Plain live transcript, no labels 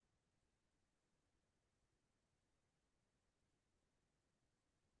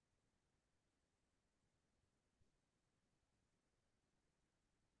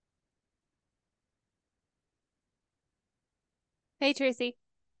Hey, Tracy.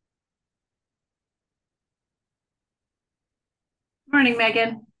 Morning,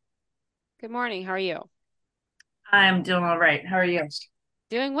 Megan. Good morning. How are you? I'm doing all right. How are you?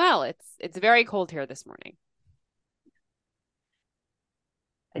 Doing well. It's very cold here this morning.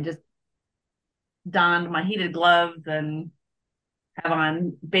 I just donned my heated gloves and have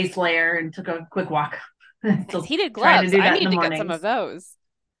on base layer and took a quick walk. Nice Still heated trying to gloves. do I that in need the to get some of mornings. those.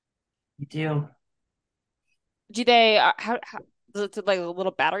 You do. Do they how is it like a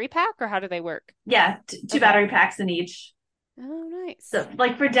little battery pack or how do they work? Yeah, two Okay. battery packs in each. Oh, nice. So,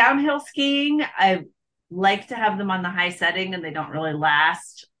 like for downhill skiing, I like to have them on the high setting and they don't really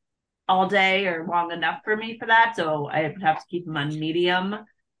last all day or long enough for me for that. So I would have to keep them on medium.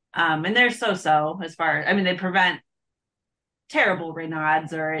 And they're so as far, I mean, they prevent terrible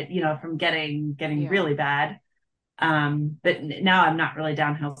Raynaud's or, from getting Yeah. really bad. But now I'm not really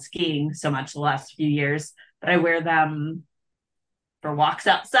downhill skiing so much the last few years, but I wear them for walks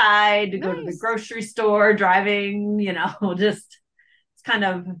outside, to go to the Nice. grocery store, driving, just it's kind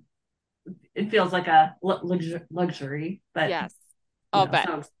of, it feels like a luxury, but Yes. I'll it's bet.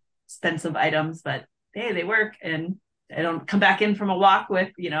 not expensive items, but hey, they work and I don't come back in from a walk with,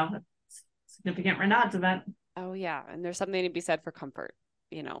 significant Renaud's event. Oh yeah. And there's something to be said for comfort,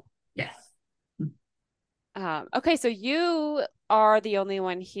 you know. Yes. Okay, so you are the only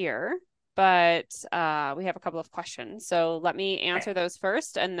one here, but we have a couple of questions. So let me Okay. answer those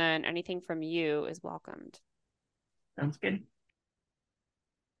first, and then anything from you is welcomed. Sounds good.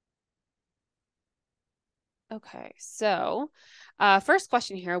 Okay, so first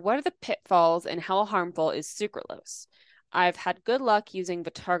question here. What are the pitfalls and how harmful is sucralose? I've had good luck using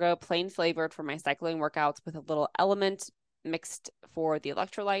Vitargo plain flavored for my cycling workouts with a little element mixed for the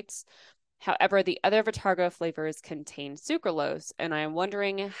electrolytes. However, the other Vitargo flavors contain sucralose, and I am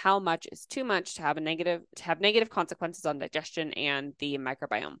wondering how much is too much to have negative consequences on digestion and the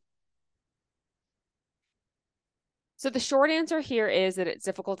microbiome. So the short answer here is that it's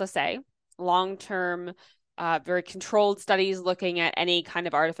difficult to say. Long-term, very controlled studies looking at any kind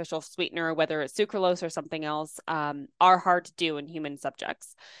of artificial sweetener, whether it's sucralose or something else, are hard to do in human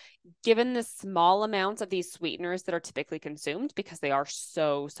subjects. Given the small amounts of these sweeteners that are typically consumed, because they are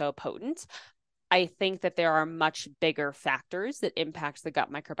so potent, I think that there are much bigger factors that impact the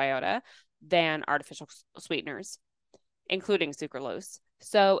gut microbiota than artificial sweeteners, including sucralose.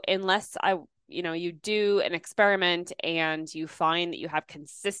 So unless you do an experiment and you find that you have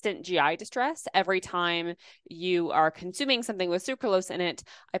consistent GI distress every time you are consuming something with sucralose in it,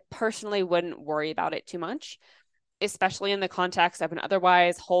 I personally wouldn't worry about it too much, especially in the context of an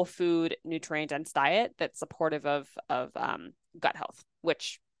otherwise whole food, nutrient dense diet that's supportive of gut health,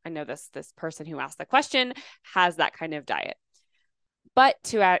 which I know this person who asked the question has that kind of diet. But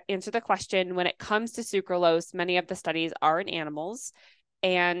to answer the question, when it comes to sucralose, many of the studies are in animals,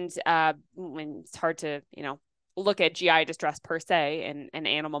 and when it's hard to look at GI distress per se in an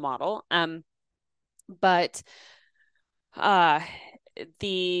animal model. But uh,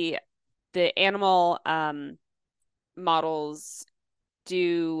 the the animal models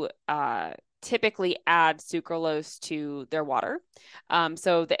do typically add sucralose to their water.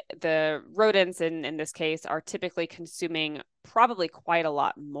 So the rodents in this case are typically consuming probably quite a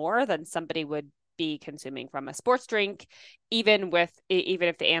lot more than somebody would be consuming from a sports drink, even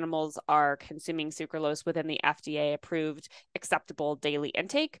if the animals are consuming sucralose within the FDA approved acceptable daily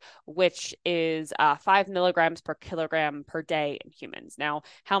intake, which is 5 milligrams per kilogram per day in humans. Now,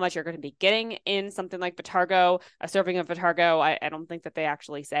 how much you're going to be getting in something like Vitargo, a serving of Vitargo, I don't think that they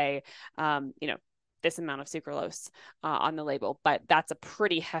actually say, this amount of sucralose on the label, but that's a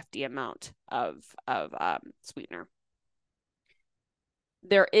pretty hefty amount of sweetener.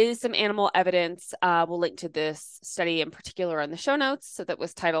 There is some animal evidence. We'll link to this study in particular in the show notes. So that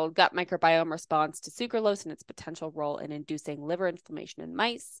was titled Gut Microbiome Response to Sucralose and Its Potential Role in Inducing Liver Inflammation in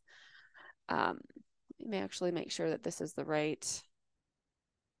Mice. Let me actually make sure that this is the right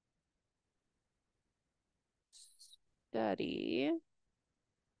study.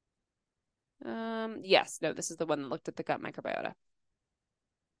 Yes, no, this is the one that looked at the gut microbiota.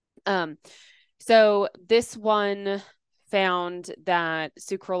 Um, so this one found that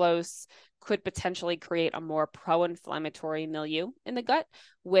sucralose could potentially create a more pro-inflammatory milieu in the gut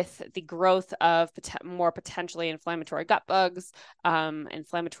with the growth of more potentially inflammatory gut bugs,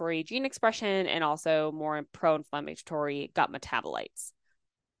 inflammatory gene expression, and also more pro-inflammatory gut metabolites.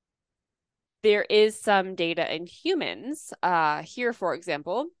 There is some data in humans. Here, for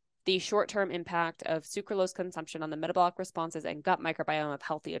example, the short-term impact of sucralose consumption on the metabolic responses and gut microbiome of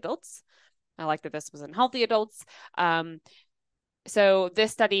healthy adults. I like that this was in healthy adults. Um, So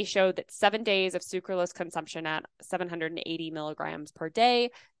this study showed that 7 days of sucralose consumption at 780 milligrams per day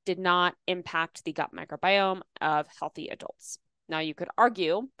did not impact the gut microbiome of healthy adults. Now, you could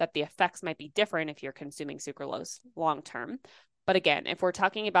argue that the effects might be different if you're consuming sucralose long term. But again, if we're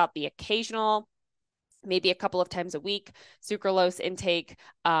talking about the occasional, maybe a couple of times a week, sucralose intake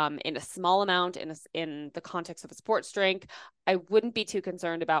in a small amount in the context of a sports drink, I wouldn't be too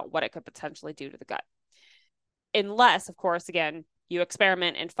concerned about what it could potentially do to the gut. Unless, of course, again, you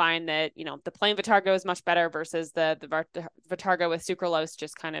experiment and find that, the plain Vitargo is much better versus the Vitargo with sucralose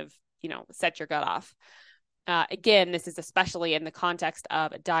just kind of, set your gut off. Again, this is especially in the context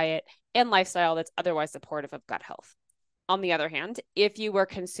of a diet and lifestyle that's otherwise supportive of gut health. On the other hand, if you were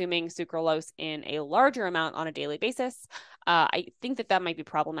consuming sucralose in a larger amount on a daily basis, I think that might be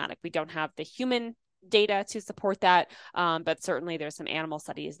problematic. We don't have the human data to support that, but certainly there's some animal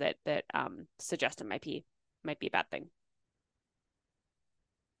studies that suggest it might be a bad thing.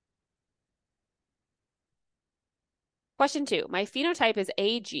 Question 2. My phenotype is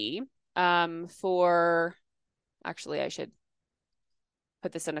AG. Actually, I should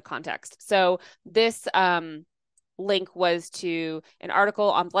put this into context. So this link was to an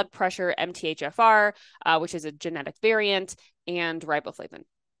article on blood pressure, MTHFR, which is a genetic variant, and riboflavin.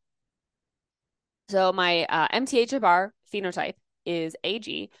 So my MTHFR phenotype is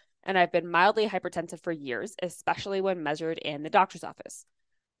AG, and I've been mildly hypertensive for years, especially when measured in the doctor's office.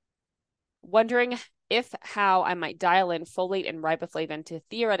 Wondering how I might dial in folate and riboflavin to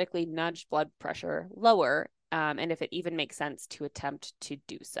theoretically nudge blood pressure lower, and if it even makes sense to attempt to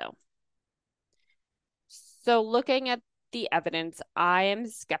do so. So looking at the evidence, I am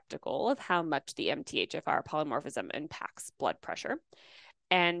skeptical of how much the MTHFR polymorphism impacts blood pressure.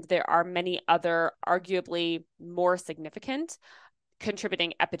 And there are many other arguably more significant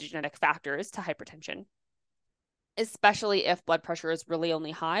contributing epigenetic factors to hypertension, especially if blood pressure is really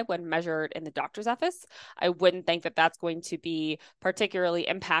only high when measured in the doctor's office. I wouldn't think that that's going to be particularly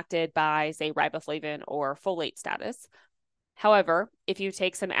impacted by, say, riboflavin or folate status. However, if you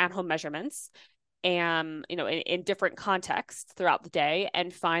take some at-home measurements and, in different contexts throughout the day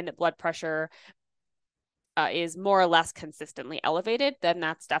and find that blood pressure is more or less consistently elevated, then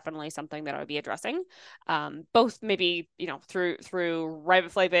that's definitely something that I would be addressing, both maybe, through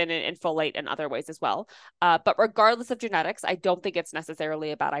riboflavin and folate and other ways as well. But regardless of genetics, I don't think it's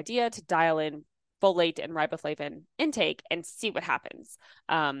necessarily a bad idea to dial in folate and riboflavin intake and see what happens.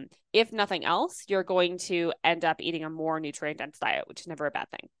 If nothing else, you're going to end up eating a more nutrient-dense diet, which is never a bad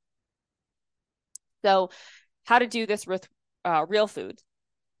thing. So how to do this with real food.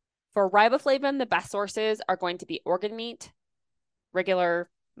 For riboflavin, the best sources are going to be organ meat, regular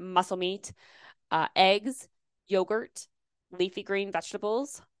muscle meat, eggs, yogurt, leafy green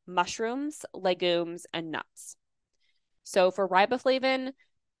vegetables, mushrooms, legumes, and nuts. So for riboflavin,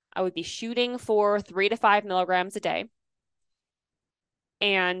 I would be shooting for 3 to 5 milligrams a day.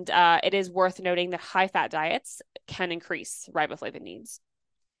 And it is worth noting that high-fat diets can increase riboflavin needs.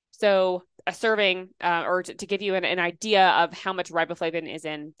 So a serving, or to give you an idea of how much riboflavin is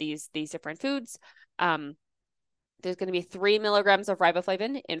in these different foods, there's going to be 3 milligrams of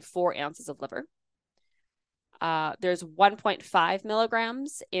riboflavin in 4 ounces of liver. There's 1.5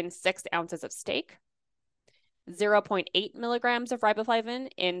 milligrams in 6 ounces of steak, 0.8 milligrams of riboflavin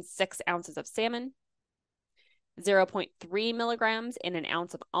in 6 ounces of salmon, 0.3 milligrams in an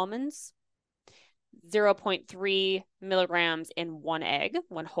ounce of almonds, 0.3 milligrams in one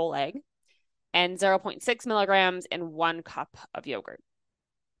whole egg, and 0.6 milligrams in 1 cup of yogurt.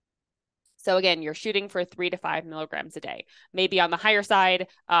 So again, you're shooting for 3 to 5 milligrams a day. Maybe on the higher side,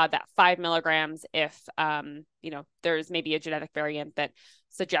 that 5 milligrams if, there's maybe a genetic variant that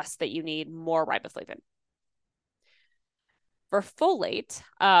suggests that you need more riboflavin. For folate,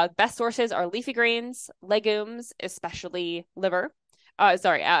 best sources are leafy greens, legumes, especially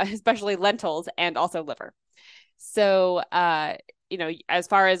especially lentils and also liver. So, as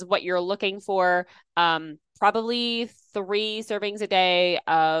far as what you're looking for, probably 3 servings a day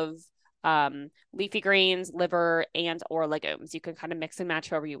of leafy greens, liver, and or legumes. You can kind of mix and match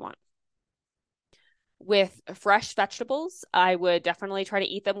however you want. With fresh vegetables, I would definitely try to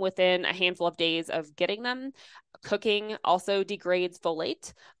eat them within a handful of days of getting them. Cooking also degrades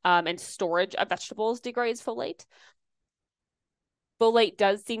folate, and storage of vegetables degrades folate. Folate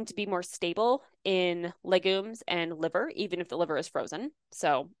does seem to be more stable in legumes and liver, even if the liver is frozen.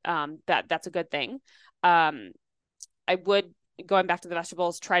 So that's a good thing. I would, going back to the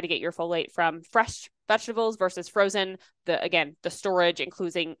vegetables, try to get your folate from fresh vegetables versus frozen. The storage,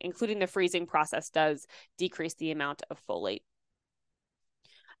 including the freezing process, does decrease the amount of folate.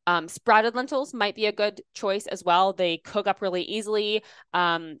 Sprouted lentils might be a good choice as well. They cook up really easily,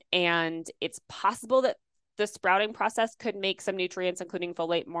 and it's possible that the sprouting process could make some nutrients, including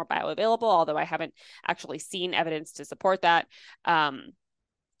folate, more bioavailable, although I haven't actually seen evidence to support that.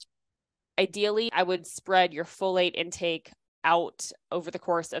 Ideally, I would spread your folate intake out over the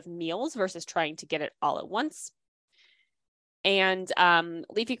course of meals versus trying to get it all at once. And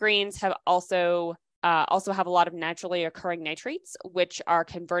leafy greens have also have a lot of naturally occurring nitrates, which are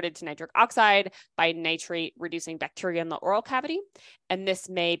converted to nitric oxide by nitrate reducing bacteria in the oral cavity. And this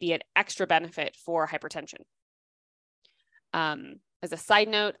may be an extra benefit for hypertension. As a side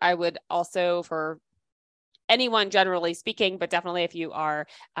note, I would also, for anyone generally speaking, but definitely if you are,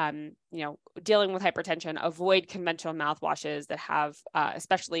 dealing with hypertension, avoid conventional mouthwashes that have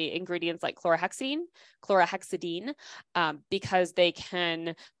especially ingredients like chlorhexidine, because they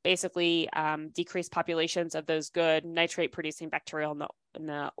can basically decrease populations of those good nitrate producing bacteria in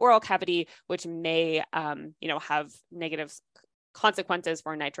the oral cavity, which may, have negative consequences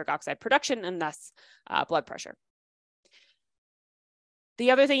for nitric oxide production and thus blood pressure.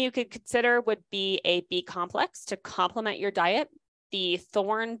 The other thing you could consider would be a B complex to complement your diet. The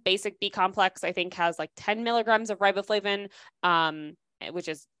Thorne Basic B complex, I think, has like 10 milligrams of riboflavin, which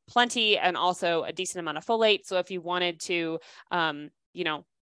is plenty, and also a decent amount of folate. So if you wanted to,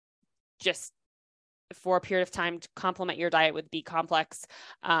 just for a period of time to complement your diet with B complex,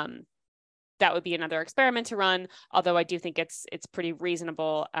 that would be another experiment to run. Although I do think it's pretty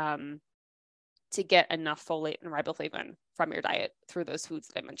reasonable to get enough folate and riboflavin from your diet through those foods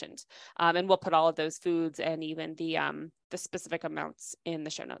that I mentioned. And we'll put all of those foods and even the specific amounts in the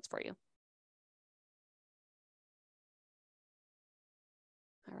show notes for you.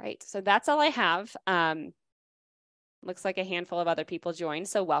 All right, so that's all I have. Looks like a handful of other people joined,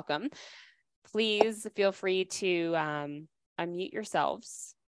 so welcome. Please feel free to unmute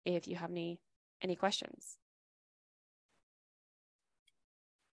yourselves if you have any questions.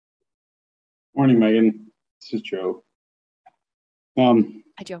 Morning, Megan. This is Joe. Hi,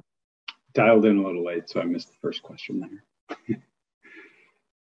 Joe. Dialed in a little late, so I missed the first question there.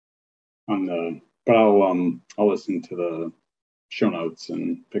 But I'll listen to the show notes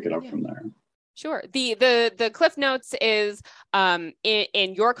and pick it up from there. Sure. The Cliff Notes is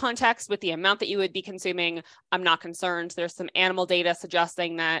in your context with the amount that you would be consuming. I'm not concerned. There's some animal data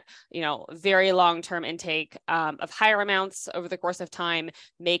suggesting that, very long-term intake of higher amounts over the course of time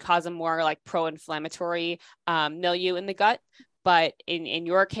may cause a more like pro-inflammatory milieu in the gut. But in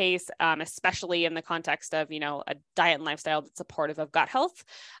your case, especially in the context of, a diet and lifestyle that's supportive of gut health,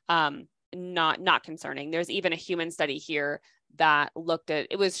 not concerning. There's even a human study here that looked at,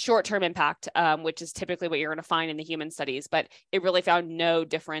 it was short-term impact, which is typically what you're going to find in the human studies, but it really found no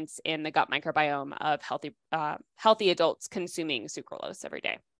difference in the gut microbiome of healthy adults consuming sucralose every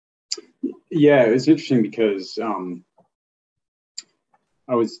day. Yeah, it was interesting because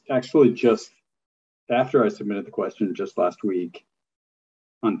I was actually just, after I submitted the question just last week,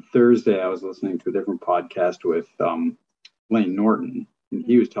 on Thursday, I was listening to a different podcast with Lane Norton, and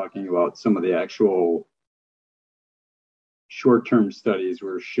he was talking about some of the actual short-term studies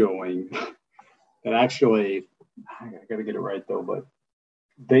were showing that actually, I gotta get it right though, but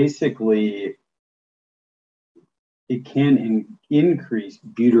basically it can increase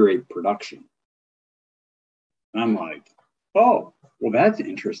butyrate production. And I'm like, oh, well, that's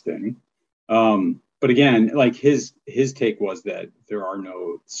interesting. But again, like his take was that there are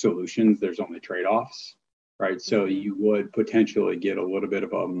no solutions, there's only trade-offs, right? So you would potentially get a little bit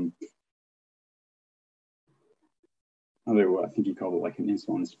of I think he called it like an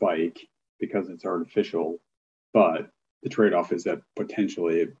insulin spike because it's artificial, but the trade-off is that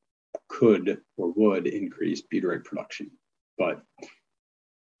potentially it could or would increase butyrate production. But,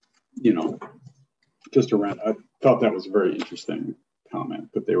 just around, I thought that was a very interesting comment,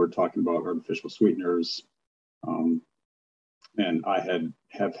 but they were talking about artificial sweeteners. And I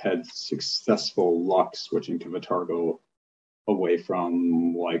have had successful luck switching to Vitargo away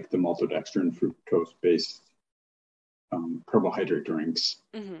from like the maltodextrin fructose-based carbohydrate drinks.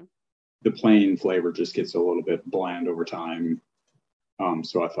 Mm-hmm. The plain flavor just gets a little bit bland over time.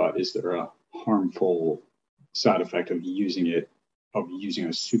 So I thought, is there a harmful side effect of using a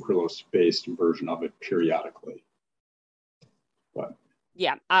sucralose-based version of it periodically? But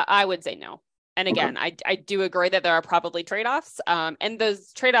yeah, I would say no. And again, okay. I do agree that there are probably trade-offs, and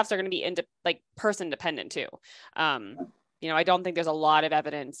those trade-offs are going to be person dependent too. I don't think there's a lot of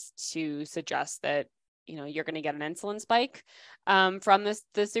evidence to suggest that you're going to get an insulin spike from the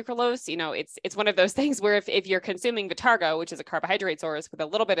sucralose. It's one of those things where if you're consuming Vitargo, which is a carbohydrate source with a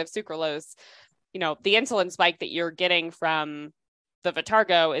little bit of sucralose, the insulin spike that you're getting from the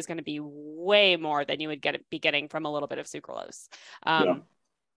Vitargo is going to be way more than you would be getting from a little bit of sucralose.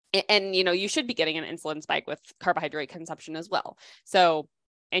 And you should be getting an insulin spike with carbohydrate consumption as well. So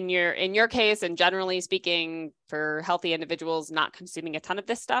in your case, and generally speaking, for healthy individuals not consuming a ton of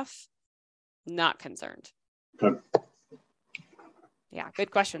this stuff, not concerned. Okay. Yeah,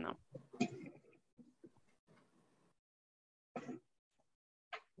 good question though.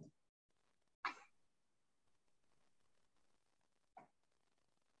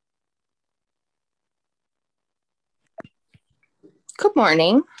 Good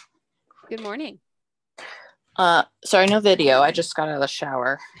morning. Good morning. Sorry, no video. I just got out of the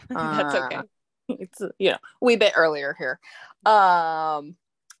shower. That's okay. It's a wee bit earlier here.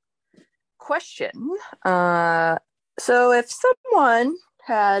 Question. So if someone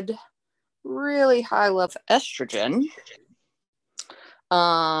had really high level estrogen,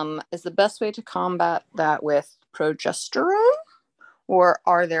 is the best way to combat that with progesterone, or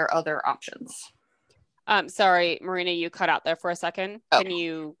are there other options? Sorry, Marina, you cut out there for a second. Oh. Can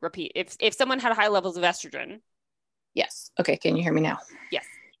you repeat? If someone had high levels of estrogen? Yes. Okay. Can you hear me now? Yes.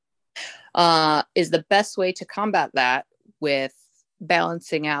 Is the best way to combat that with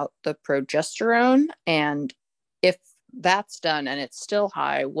balancing out the progesterone? And if that's done and it's still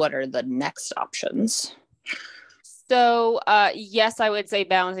high, what are the next options? So yes, I would say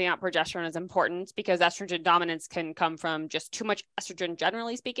balancing out progesterone is important, because estrogen dominance can come from just too much estrogen,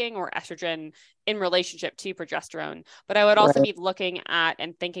 generally speaking, or estrogen in relationship to progesterone. But I would also be looking at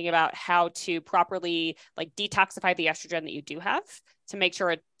and thinking about how to properly detoxify the estrogen that you do have to make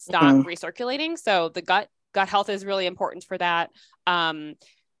sure it's not recirculating. So the gut health is really important for that.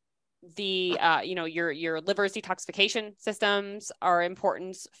 Your liver's detoxification systems are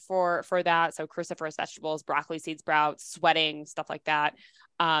important for that. So cruciferous vegetables, broccoli seeds, sprouts, sweating, stuff like that.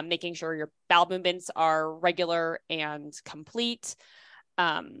 Making sure your bowel movements are regular and complete.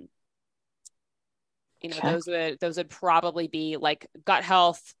 Those would probably be like gut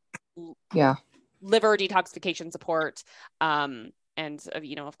health, liver detoxification support, and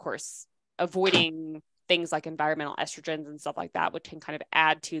of course, avoiding things like environmental estrogens and stuff like that, which can kind of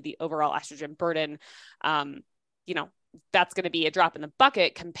add to the overall estrogen burden. That's going to be a drop in the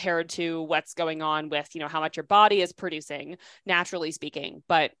bucket compared to what's going on with, how much your body is producing, naturally speaking.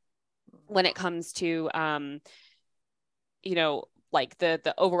 But when it comes to, the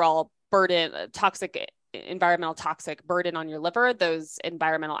overall burden, environmental toxic burden on your liver, those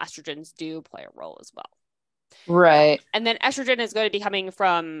environmental estrogens do play a role as well. Right. And then estrogen is going to be coming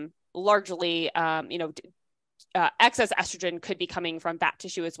from largely, excess estrogen could be coming from fat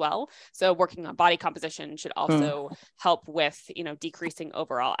tissue as well. So working on body composition should also help with, decreasing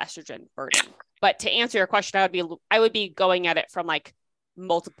overall estrogen burden. But to answer your question, I would be going at it from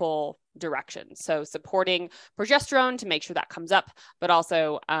multiple directions. So supporting progesterone to make sure that comes up, but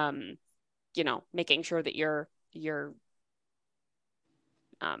also, making sure that you're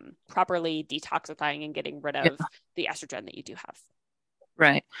properly detoxifying and getting rid of the estrogen that you do have.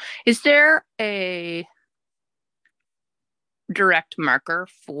 Right. Is there a direct marker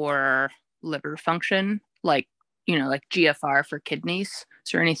for liver function, like GFR for kidneys?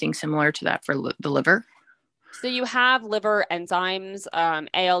 Is there anything similar to that for the liver? So you have liver enzymes,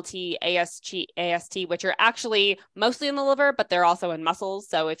 ALT, AST, which are actually mostly in the liver, but they're also in muscles.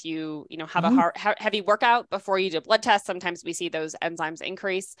 So if you have a heavy workout before you do a blood test, sometimes we see those enzymes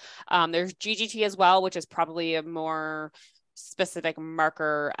increase. There's GGT as well, which is probably a more specific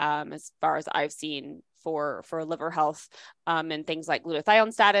marker as far as I've seen for liver health, and things like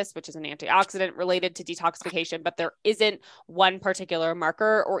glutathione status, which is an antioxidant related to detoxification. But there isn't one particular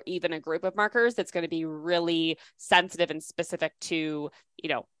marker or even a group of markers that's going to be really sensitive and specific to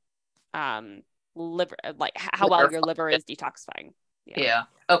liver, like how well your liver is detoxifying. Yeah.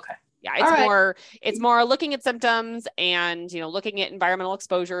 Okay. Yeah, it's more looking at symptoms and looking at environmental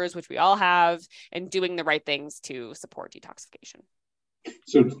exposures, which we all have, and doing the right things to support detoxification.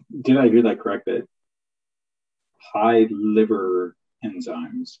 So did I hear that correct, that high liver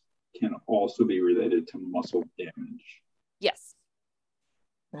enzymes can also be related to muscle damage? Yes.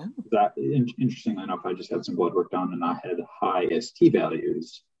 That, interestingly enough, I just had some blood work done and I had high ST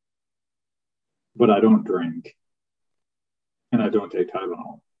values, but I don't drink and I don't take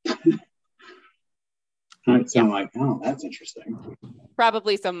Tylenol. Might sound like, oh, that's interesting.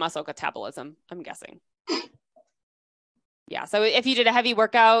 Probably some muscle catabolism, I'm guessing. Yeah. So if you did a heavy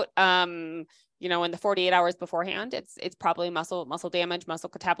workout, in the 48 hours beforehand, it's probably muscle damage,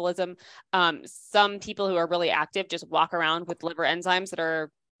 muscle catabolism. Some people who are really active just walk around with liver enzymes that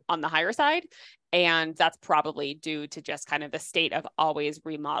are on the higher side, and that's probably due to just kind of the state of always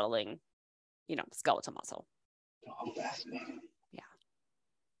remodeling, skeletal muscle. Oh, fascinating. Yeah.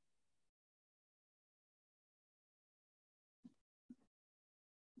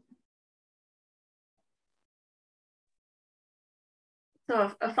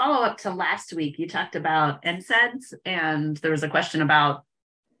 So a follow-up to last week, you talked about NSAIDs, and there was a question about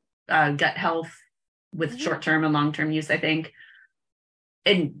gut health with short-term and long-term use, I think.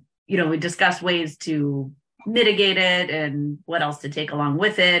 And, we discussed ways to mitigate it and what else to take along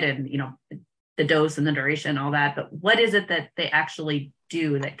with it, and, the dose and the duration, all that. But what is it that they actually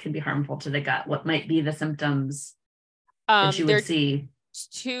do that can be harmful to the gut? What might be the symptoms that you would see?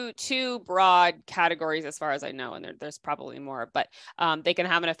 Two broad categories as far as I know, and there's probably more, but they can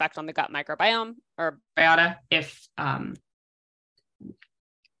have an effect on the gut microbiome or biota if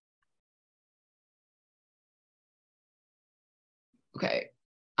okay.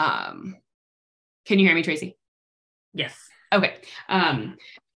 Can you hear me, Tracy? Yes. Okay.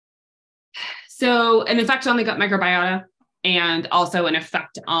 So an effect on the gut microbiota, and also an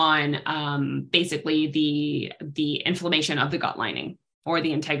effect on basically the inflammation of the gut lining, or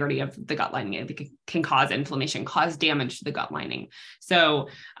the integrity of the gut lining. It can cause inflammation, cause damage to the gut lining. So,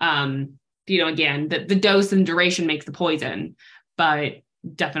 again, the dose and duration makes the poison, but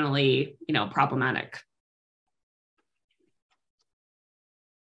definitely, problematic.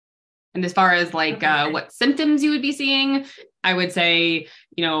 And as far as what symptoms you would be seeing, I would say,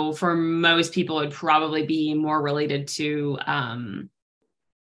 for most people, it'd probably be more related to,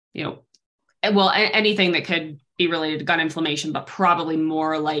 anything that could be related to gut inflammation, but probably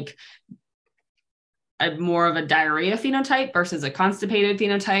more like more of a diarrhea phenotype versus a constipated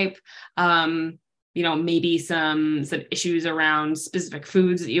phenotype. Maybe some issues around specific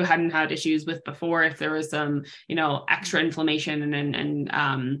foods that you hadn't had issues with before. If there was some, extra inflammation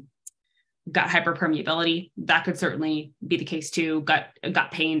and gut hyperpermeability, that could certainly be the case too. Gut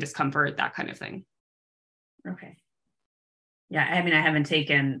pain, discomfort, that kind of thing. Okay. Yeah, I mean, I haven't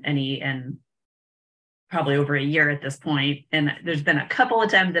taken any in probably over a year at this point, and there's been a couple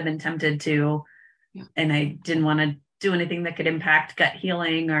of times I've been tempted to, and I didn't want to do anything that could impact gut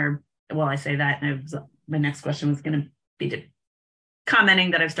healing, or, well, I say that, and my next question was going to be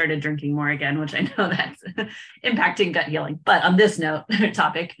commenting that I've started drinking more again, which I know that's impacting gut healing. But on this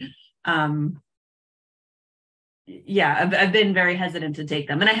topic, I've been very hesitant to take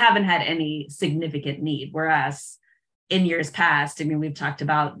them, and I haven't had any significant need. Whereas in years past, I mean, we've talked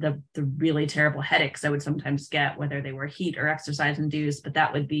about the really terrible headaches I would sometimes get, whether they were heat or exercise induced, but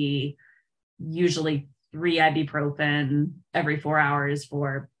that would be usually 3 ibuprofen every 4 hours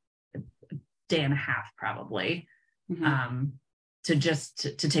for a day and a half, probably, to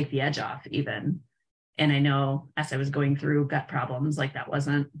take the edge off even. And I know as I was going through gut problems, that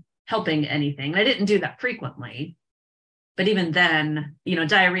wasn't helping anything. I didn't do that frequently, but even then,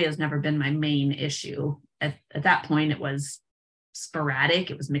 diarrhea has never been my main issue. At that point, it was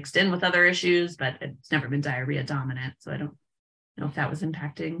sporadic. It was mixed in with other issues, but it's never been diarrhea dominant. So I don't know if that was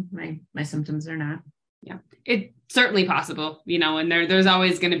impacting my symptoms or not. Yeah, it's certainly possible, and there's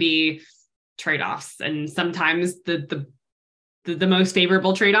always going to be trade-offs. And sometimes the most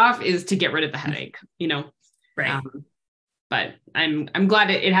favorable trade-off is to get rid of the headache, Right. But I'm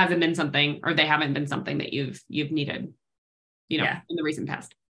glad it hasn't been something, or they haven't been something that you've needed, in the recent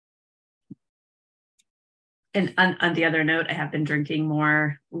past. And on the other note, I have been drinking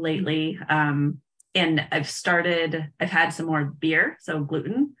more lately. And I've had some more beer, so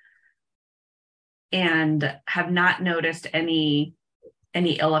gluten, and have not noticed any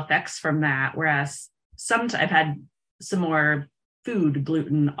ill effects from that. Whereas I've had some more food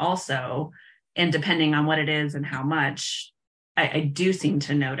gluten also. And depending on what it is and how much, I do seem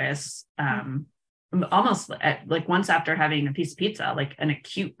to notice almost like once after having a piece of pizza, like an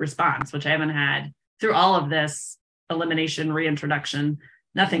acute response, which I haven't had through all of this elimination, reintroduction.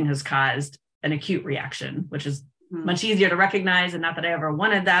 Nothing has caused an acute reaction, which is much easier to recognize. And not that I ever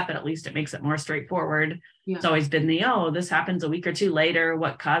wanted that, but at least it makes it more straightforward. Yeah. It's always been this happens a week or two later,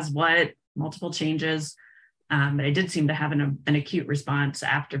 what caused what, multiple changes. But I did seem to have an acute response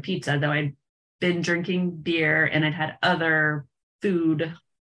after pizza, though I'd been drinking beer and I'd had other food,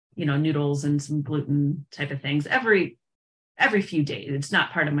 noodles and some gluten type of things every few days. It's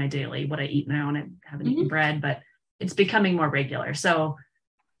not part of my daily, what I eat now, and I haven't eaten bread, but it's becoming more regular. So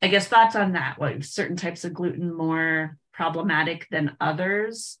I guess thoughts on that. What certain types of gluten more problematic than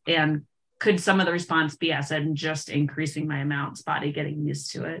others? And could some of the response be, as I'm just increasing my amounts, body getting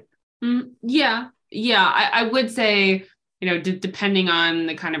used to it? Yeah. I would say, depending on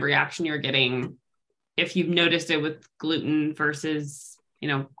the kind of reaction you're getting, if you've noticed it with gluten versus,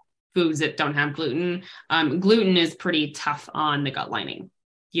 foods that don't have gluten, gluten is pretty tough on the gut lining,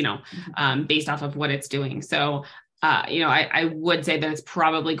 based off of what it's doing. So, I would say that it's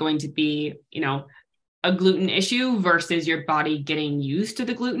probably going to be, a gluten issue versus your body getting used to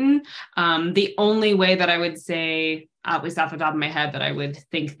the gluten. The only way that I would say at least off the top of my head, that I would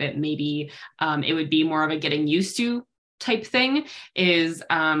think that maybe it would be more of a getting used to type thing is,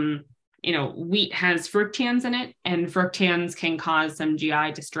 wheat has fructans in it, and fructans can cause some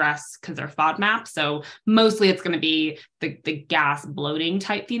GI distress because they're FODMAP. So mostly it's going to be the gas bloating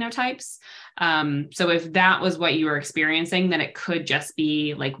type phenotypes. So if that was what you were experiencing, then it could just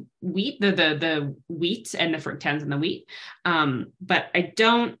be wheat, the wheat and the fructans in the wheat. But I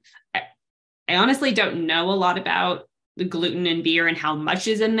honestly don't know a lot about the gluten in beer and how much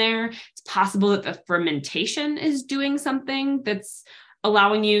is in there. It's possible that the fermentation is doing something that's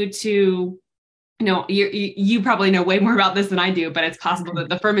allowing you to, you probably know way more about this than I do, but it's possible that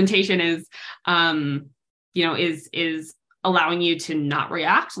the fermentation is, is allowing you to not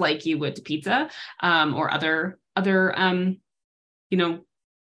react like you would to pizza, or other,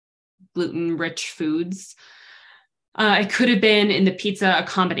 gluten-rich foods. It could have been in the pizza a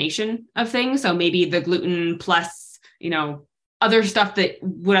combination of things. So maybe the gluten plus, other stuff that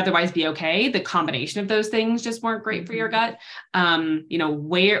would otherwise be okay. The combination of those things just weren't great for your gut.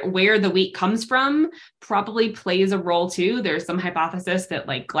 Where the wheat comes from probably plays a role too. There's some hypothesis that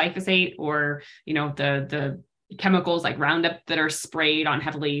glyphosate or, the chemicals like Roundup that are sprayed on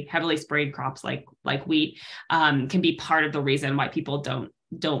heavily sprayed crops like wheat can be part of the reason why people don't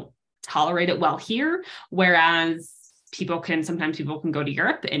tolerate it well here. Whereas people can go to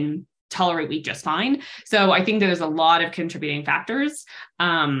Europe and tolerate wheat just fine. So I think there's a lot of contributing factors.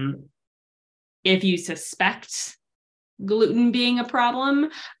 If you suspect gluten being a problem,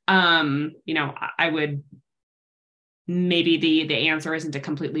 I would, maybe the answer isn't to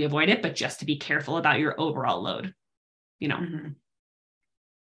completely avoid it, but just to be careful about your overall load, Yeah,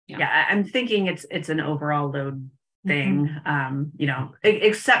 I'm thinking it's an overall load thing.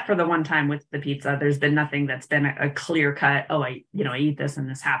 Except for the one time with the pizza, there's been nothing that's been a clear cut, I eat this and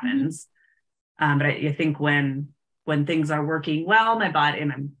this happens. But I think when things are working well, my body,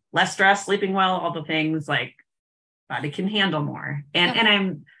 and I'm less stressed, sleeping well, all the things, body can handle more. And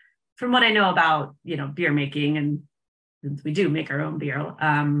I'm, from what I know about, beer making, and since we do make our own beer,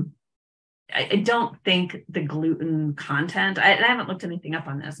 I don't think the gluten content, I haven't looked anything up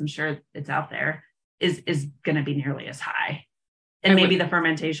on this, I'm sure it's out there, is going to be nearly as high. And maybe the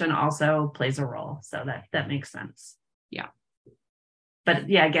fermentation also plays a role. So that makes sense. Yeah. But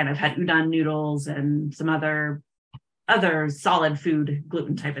yeah, again, I've had udon noodles and some other solid food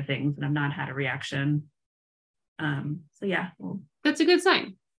gluten type of things, and I've not had a reaction. So yeah. That's a good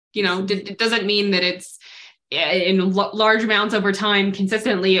sign. It doesn't mean that it's in large amounts over time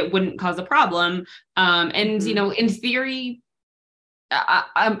consistently, it wouldn't cause a problem. In theory,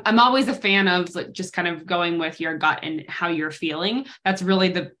 I'm always a fan of just kind of going with your gut and how you're feeling. That's really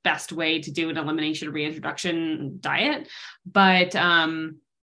the best way to do an elimination reintroduction diet. But,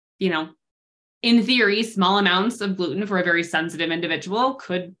 in theory, small amounts of gluten for a very sensitive individual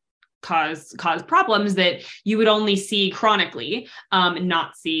could cause problems that you would only see chronically,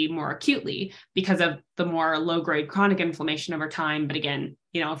 not see more acutely because of the more low grade chronic inflammation over time. But again,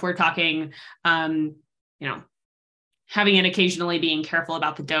 if we're talking, having it occasionally, being careful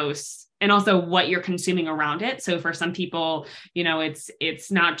about the dose and also what you're consuming around it. So for some people, it's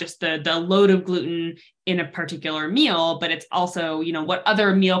not just the load of gluten in a particular meal, but it's also, what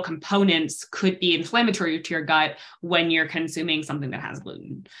other meal components could be inflammatory to your gut when you're consuming something that has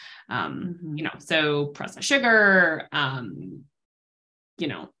gluten. So processed sugar,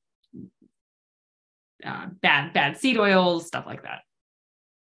 bad seed oils, stuff like that.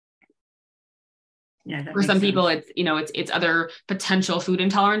 Yeah, for some people, it's other potential food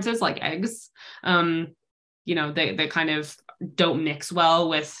intolerances like eggs. They kind of don't mix well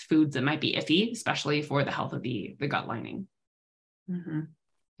with foods that might be iffy, especially for the health of the gut lining.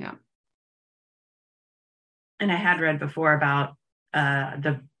 Yeah. And I had read before about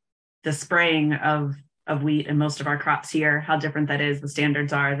the spraying of wheat in most of our crops here, how different that is, the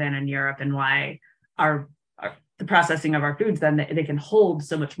standards are than in Europe, and why the processing of our foods, then they can hold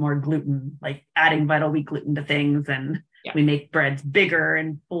so much more gluten, like adding vital wheat gluten to things. And we make breads bigger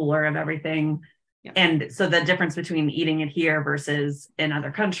and fuller of everything. Yeah. And so the difference between eating it here versus in other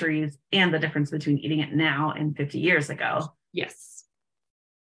countries, and the difference between eating it now and 50 years ago. Yes.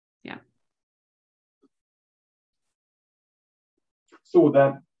 Yeah. So would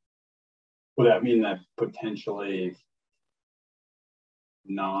that mean that potentially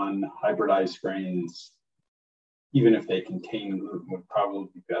non-hybridized grains, even if they contain gluten, would probably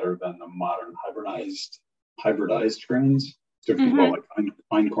be better than the modern hybridized grains? So if you call like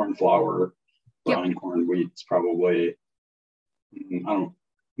einkorn flour or einkorn wheat, it's probably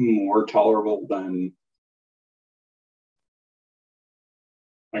more tolerable than,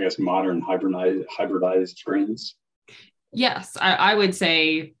 I guess, modern hybridized grains. Yes, I would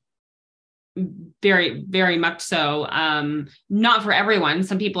say very, very much so. Not for everyone.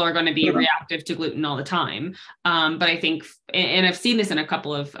 Some people are going to be reactive to gluten all the time. But I think, and I've seen this in a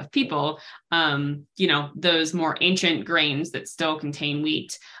couple of people, those more ancient grains that still contain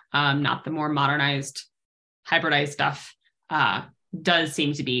wheat, not the more modernized, hybridized stuff, does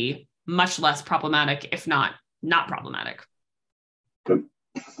seem to be much less problematic, if not problematic. Good.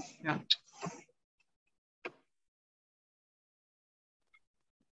 Yeah.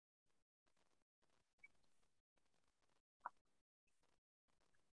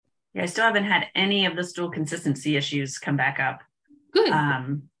 Yeah, I still haven't had any of the stool consistency issues come back up. Good.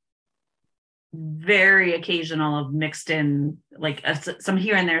 Very occasional of mixed in, like some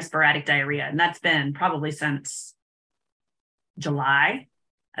here and there sporadic diarrhea. And that's been probably since July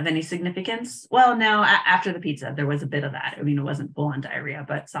of any significance. Well, no, after the pizza, there was a bit of that. I mean, it wasn't full on diarrhea,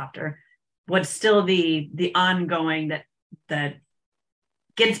 but softer. What's still the ongoing that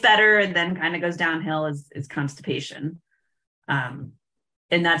gets better and then kind of goes downhill is constipation.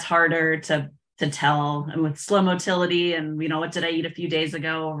 And that's harder to tell. And with slow motility and, what did I eat a few days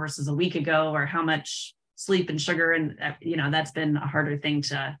ago versus a week ago, or how much sleep and sugar. And, that's been a harder thing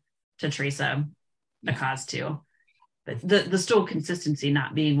to trace a cause to. But the stool consistency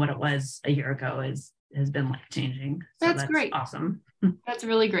not being what it was a year ago has been life changing. So that's great. Awesome. That's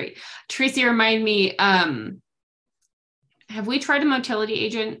really great. Tracy, remind me, have we tried a motility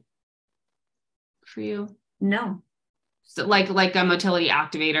agent for you? No. So like a motility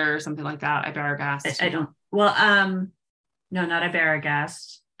activator or something like that, iberogast? I don't. Well, no, not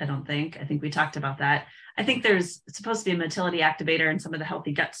iberogast. I don't think. I think we talked about that. I think there's supposed to be a motility activator in some of the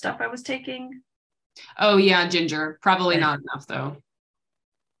healthy gut stuff I was taking. Oh yeah, ginger. Probably not enough though.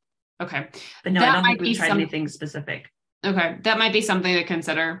 Okay. But no, I don't think we've tried anything specific. Okay. That might be something to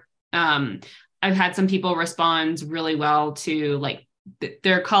consider. I've had some people respond really well to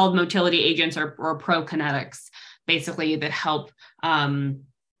they're called motility agents or prokinetics, basically, that help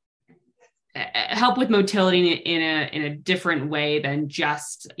with motility in a different way than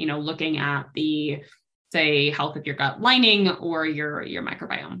just, looking at the, say, health of your gut lining or your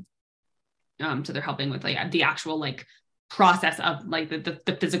microbiome. So they're helping with the actual process of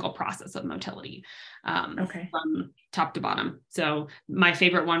the physical process of motility, from top to bottom. So my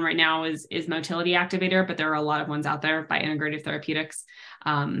favorite one right now is motility activator, but there are a lot of ones out there by Integrative Therapeutics.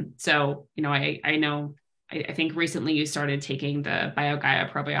 So, I know, I think recently you started taking the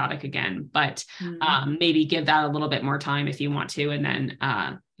BioGaia probiotic again, but maybe give that a little bit more time if you want to. And then,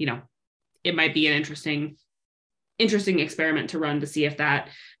 it might be an interesting experiment to run to see if that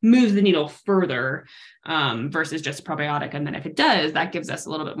moves the needle further, versus just a probiotic. And then if it does, that gives us a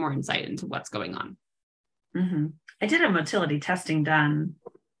little bit more insight into what's going on. Mm-hmm. I did a motility testing done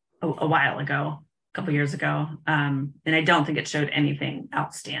a while ago, a couple years ago. And I don't think it showed anything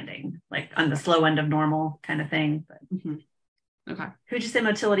outstanding, like on the slow end of normal kind of thing. But Okay. Who'd you say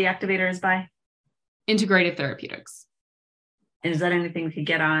motility activator is by? Integrative Therapeutics. And is that anything we could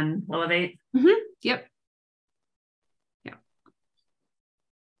get on Elevate? Mm-hmm. Yep.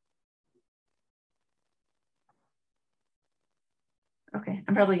 Okay.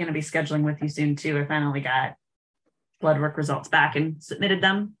 I'm probably going to be scheduling with you soon too. I finally got blood work results back and submitted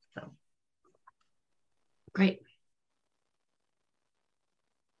them. So great.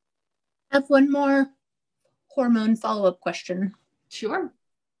 I have one more hormone follow-up question. Sure.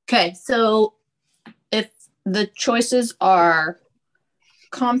 Okay. So if the choices are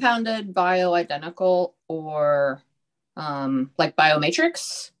compounded, bioidentical, or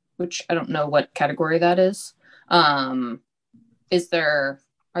biomatrix, which I don't know what category that is, are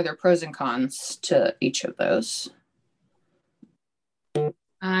there pros and cons to each of those?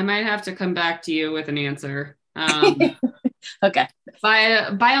 I might have to come back to you with an answer. Okay.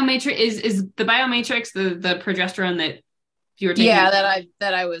 Biomatrix is the biomatrix, the progesterone that you were taking? Yeah,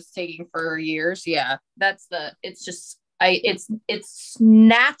 that I was taking for years. Yeah. It's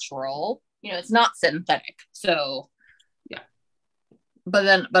natural, it's not synthetic. So yeah.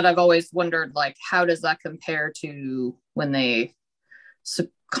 But I've always wondered, how does that compare to when they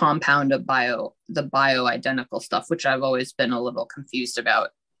compound the bioidentical stuff, which I've always been a little confused about.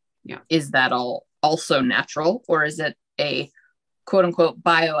 Yeah. Is that all also natural, or is it a quote unquote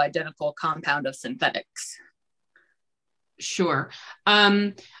bioidentical compound of synthetics? Sure.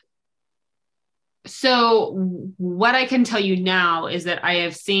 So what I can tell you now is that I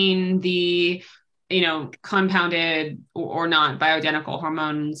have seen the, compounded or not bioidentical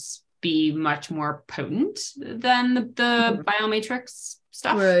hormones be much more potent than the biomatrix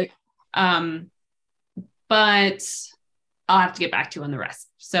stuff. Right. But I'll have to get back to you on the rest.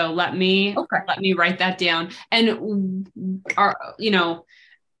 So let me write that down. And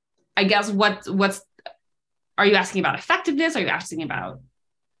I guess are you asking about effectiveness? Are you asking about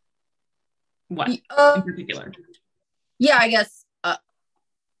what in particular? Yeah, I guess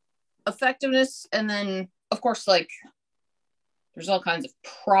effectiveness, and then of course, like, there's all kinds of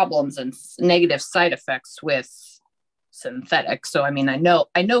problems and negative side effects with synthetic. So I mean, I know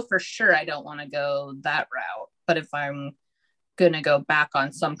for sure I don't want to go that route. But if I'm gonna go back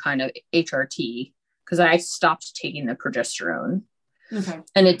on some kind of HRT, because I stopped taking the progesterone,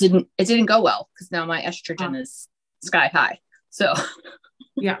 and it didn't go well, because now my estrogen is sky high. So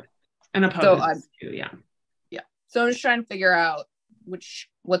yeah, and opposed to yeah. So I'm just trying to figure out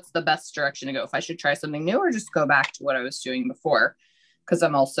what's the best direction to go. If I should try something new or just go back to what I was doing before. Because I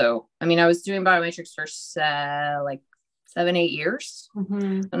was doing biometrics for like 7-8 years,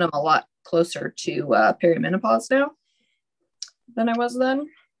 and I'm a lot closer to perimenopause now than I was then.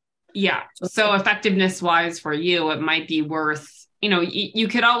 Yeah. So effectiveness wise for you, it might be worth, you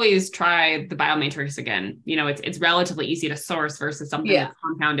could always try the biomatrix again. It's relatively easy to source versus something that's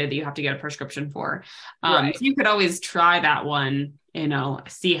compounded that you have to get a prescription for. Right. So you could always try that one,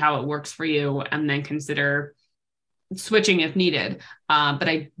 see how it works for you, and then consider switching if needed. But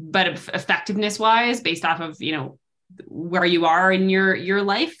effectiveness wise, based off of, where you are in your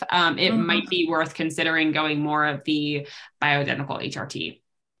life, it might be worth considering going more of the bioidentical HRT.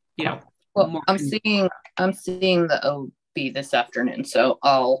 Well, I'm seeing the OB this afternoon, so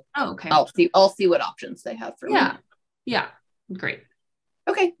I'll see what options they have for me. Yeah, great.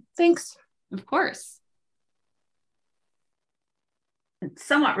 Okay, thanks. Of course.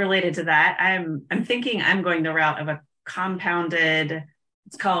 Somewhat related to that, I'm thinking I'm going the route of a compounded.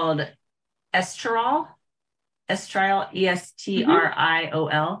 It's called estriol, ESTRIOL,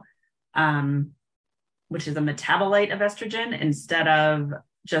 which is a metabolite of estrogen instead of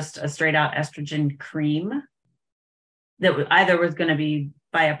just a straight out estrogen cream. That either was going to be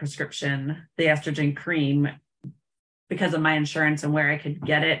by a prescription, the estrogen cream, because of my insurance and where I could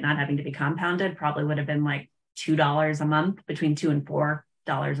get it, not having to be compounded, probably would have been like $2 a month, between $2 and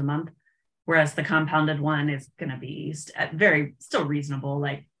 $4 a month. Whereas the compounded one is going to be still reasonable,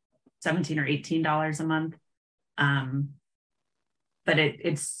 like $17 or $18 a month. But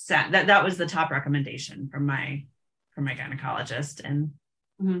that was the top recommendation from my gynecologist. And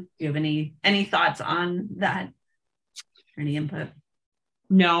do you have any thoughts on that? Any input?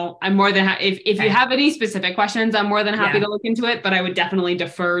 No, I'm more than happy. If you have any specific questions, I'm more than happy to look into it, but I would definitely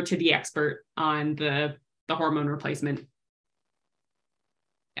defer to the expert on the hormone replacement.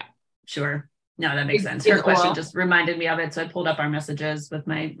 Yeah, sure. No, that makes sense. Her question just reminded me of it. So I pulled up our messages with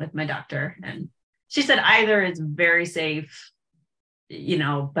my doctor, and she said either is very safe,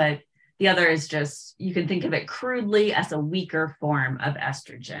 but the other is just, you can think of it crudely as a weaker form of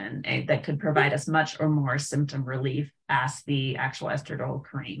estrogen that could provide as much or more symptom relief as the actual estradiol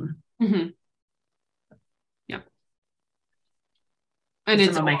cream. Yeah. And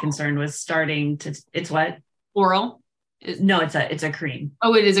some of my concern was it's what? Oral? No, it's a cream.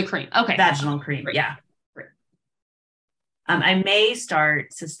 Oh, it is a cream. Okay. Vaginal cream. Great. Yeah. Great. I may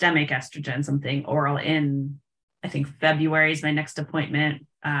start systemic estrogen, something oral, in, I think February is my next appointment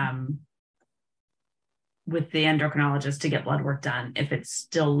with the endocrinologist to get blood work done if it's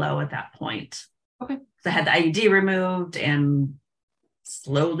still low at that point. Okay. So I had the IUD removed and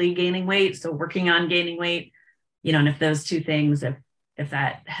slowly gaining weight. So working on gaining weight, and if those two things, if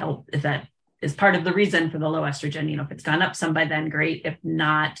that is part of the reason for the low estrogen, if it's gone up some by then, great. If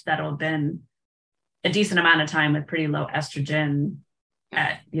not, that'll have been a decent amount of time with pretty low estrogen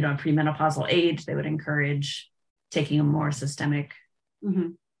at, a premenopausal age. They would encourage taking a more systemic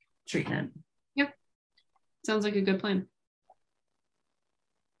treatment. Yep. Sounds like a good plan.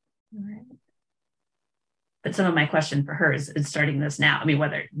 All right. But some of my question for her is starting this now. I mean,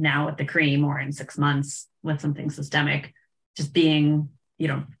 whether now with the cream or in 6 months with something systemic, just being,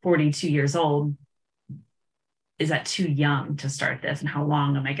 42 years old, is that too young to start this? And how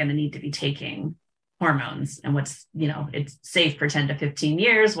long am I going to need to be taking hormones? And what's, it's safe for 10 to 15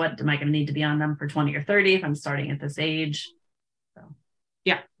 years. What am I going to need to be on them for 20 or 30 if I'm starting at this age? So.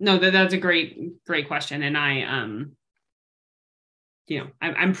 Yeah, no, that's a great question. And I'm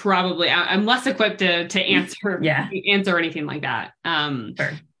probably, I'm less equipped to answer anything like that.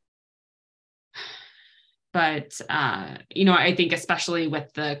 Sure. But, I think especially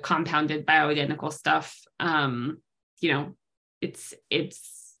with the compounded bioidentical stuff,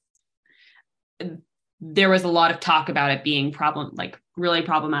 there was a lot of talk about it being really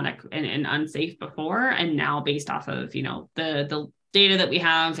problematic and unsafe before. And now based off of, the data that we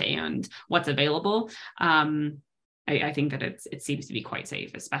have and what's available, I think that it seems to be quite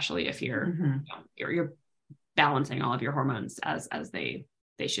safe, especially if you're Mm-hmm. you're balancing all of your hormones as they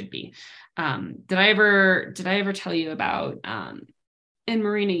should be. Did I ever tell you about and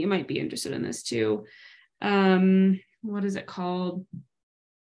Marina, you might be interested in this too. What is it called?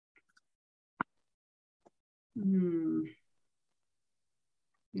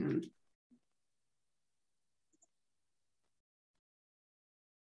 Yeah.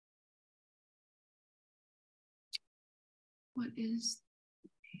 What is,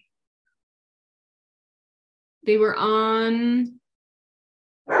 they were on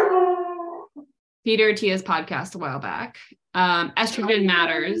Peter Attia's podcast a while back. Estrogen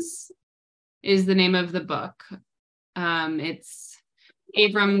Matters is the name of the book. It's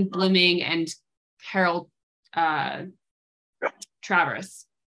Abram Blooming and Carol Travers.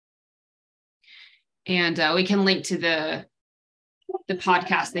 And we can link to the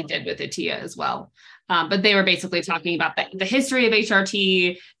podcast they did with Attia as well. But they were basically talking about the history of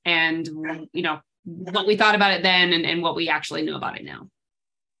HRT and, you know, what we thought about it then and what we actually know about it now.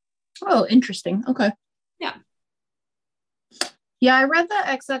 Oh, interesting. Okay. Yeah. Yeah, I read the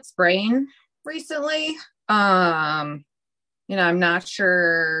XX Brain recently. You know, I'm not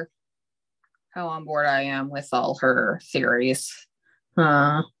sure how on board I am with all her theories.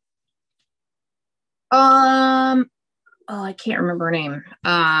 Oh, I can't remember her name.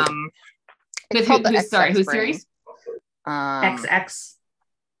 It's called the XX whose Brain. series? XX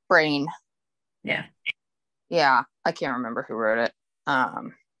Brain. Yeah. Yeah, I can't remember who wrote it.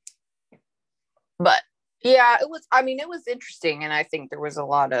 But yeah, it was interesting, and I think there was a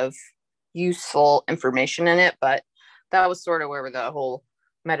lot of useful information in it, but that was sort of where the whole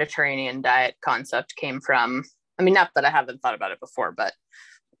Mediterranean diet concept came from. I mean, not that I haven't thought about it before, but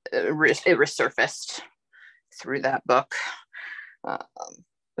it resurfaced through that book. But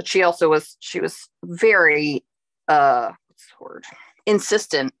she was very what's the word,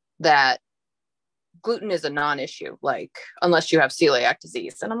 insistent that gluten is a non-issue, like unless you have celiac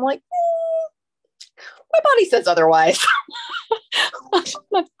disease. And I'm like, my body says otherwise.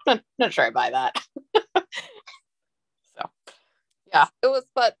 not sure I buy that. So yeah, it was,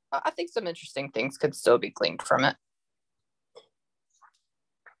 but I think some interesting things could still be gleaned from it.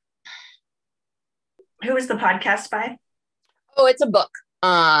 Who is the podcast by? Oh, it's a book.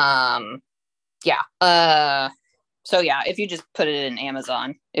 Yeah. So yeah, if you just put it in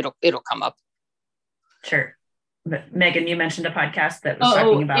Amazon, it'll come up. Sure. But Megan, you mentioned a podcast that was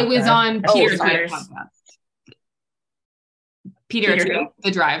talking about it was on Peter Attia's podcast. Peter Attia,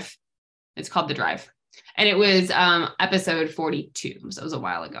 The Drive. It's called The Drive. And it was episode 42. So it was a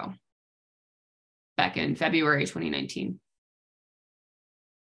while ago. Back in February 2019.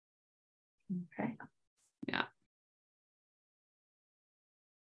 Okay. Yeah.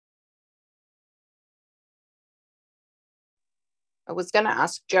 I was going to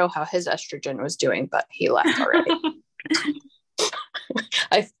ask Joe how his estrogen was doing, but he left already.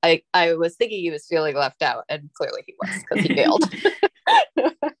 I was thinking he was feeling left out, and clearly he was, because he failed.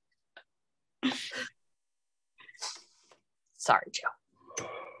 Sorry, Joe.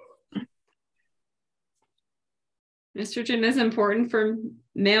 Estrogen is important for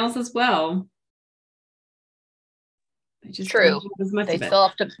males as well. True. They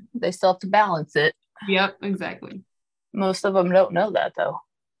still have to balance it. Yep, exactly. Most of them don't know that, though.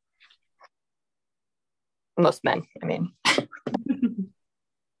 Most men, I mean. They're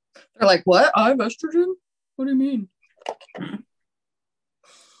like, what? I have estrogen? What do you mean?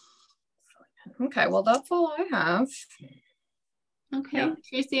 Okay, well, that's all I have. Okay. Yep.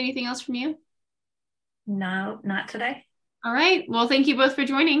 Tracy, anything else from you? No, not today. All right. Well, thank you both for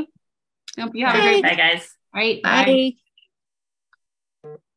joining. Hope you have a Bye, great guys. All right. Bye.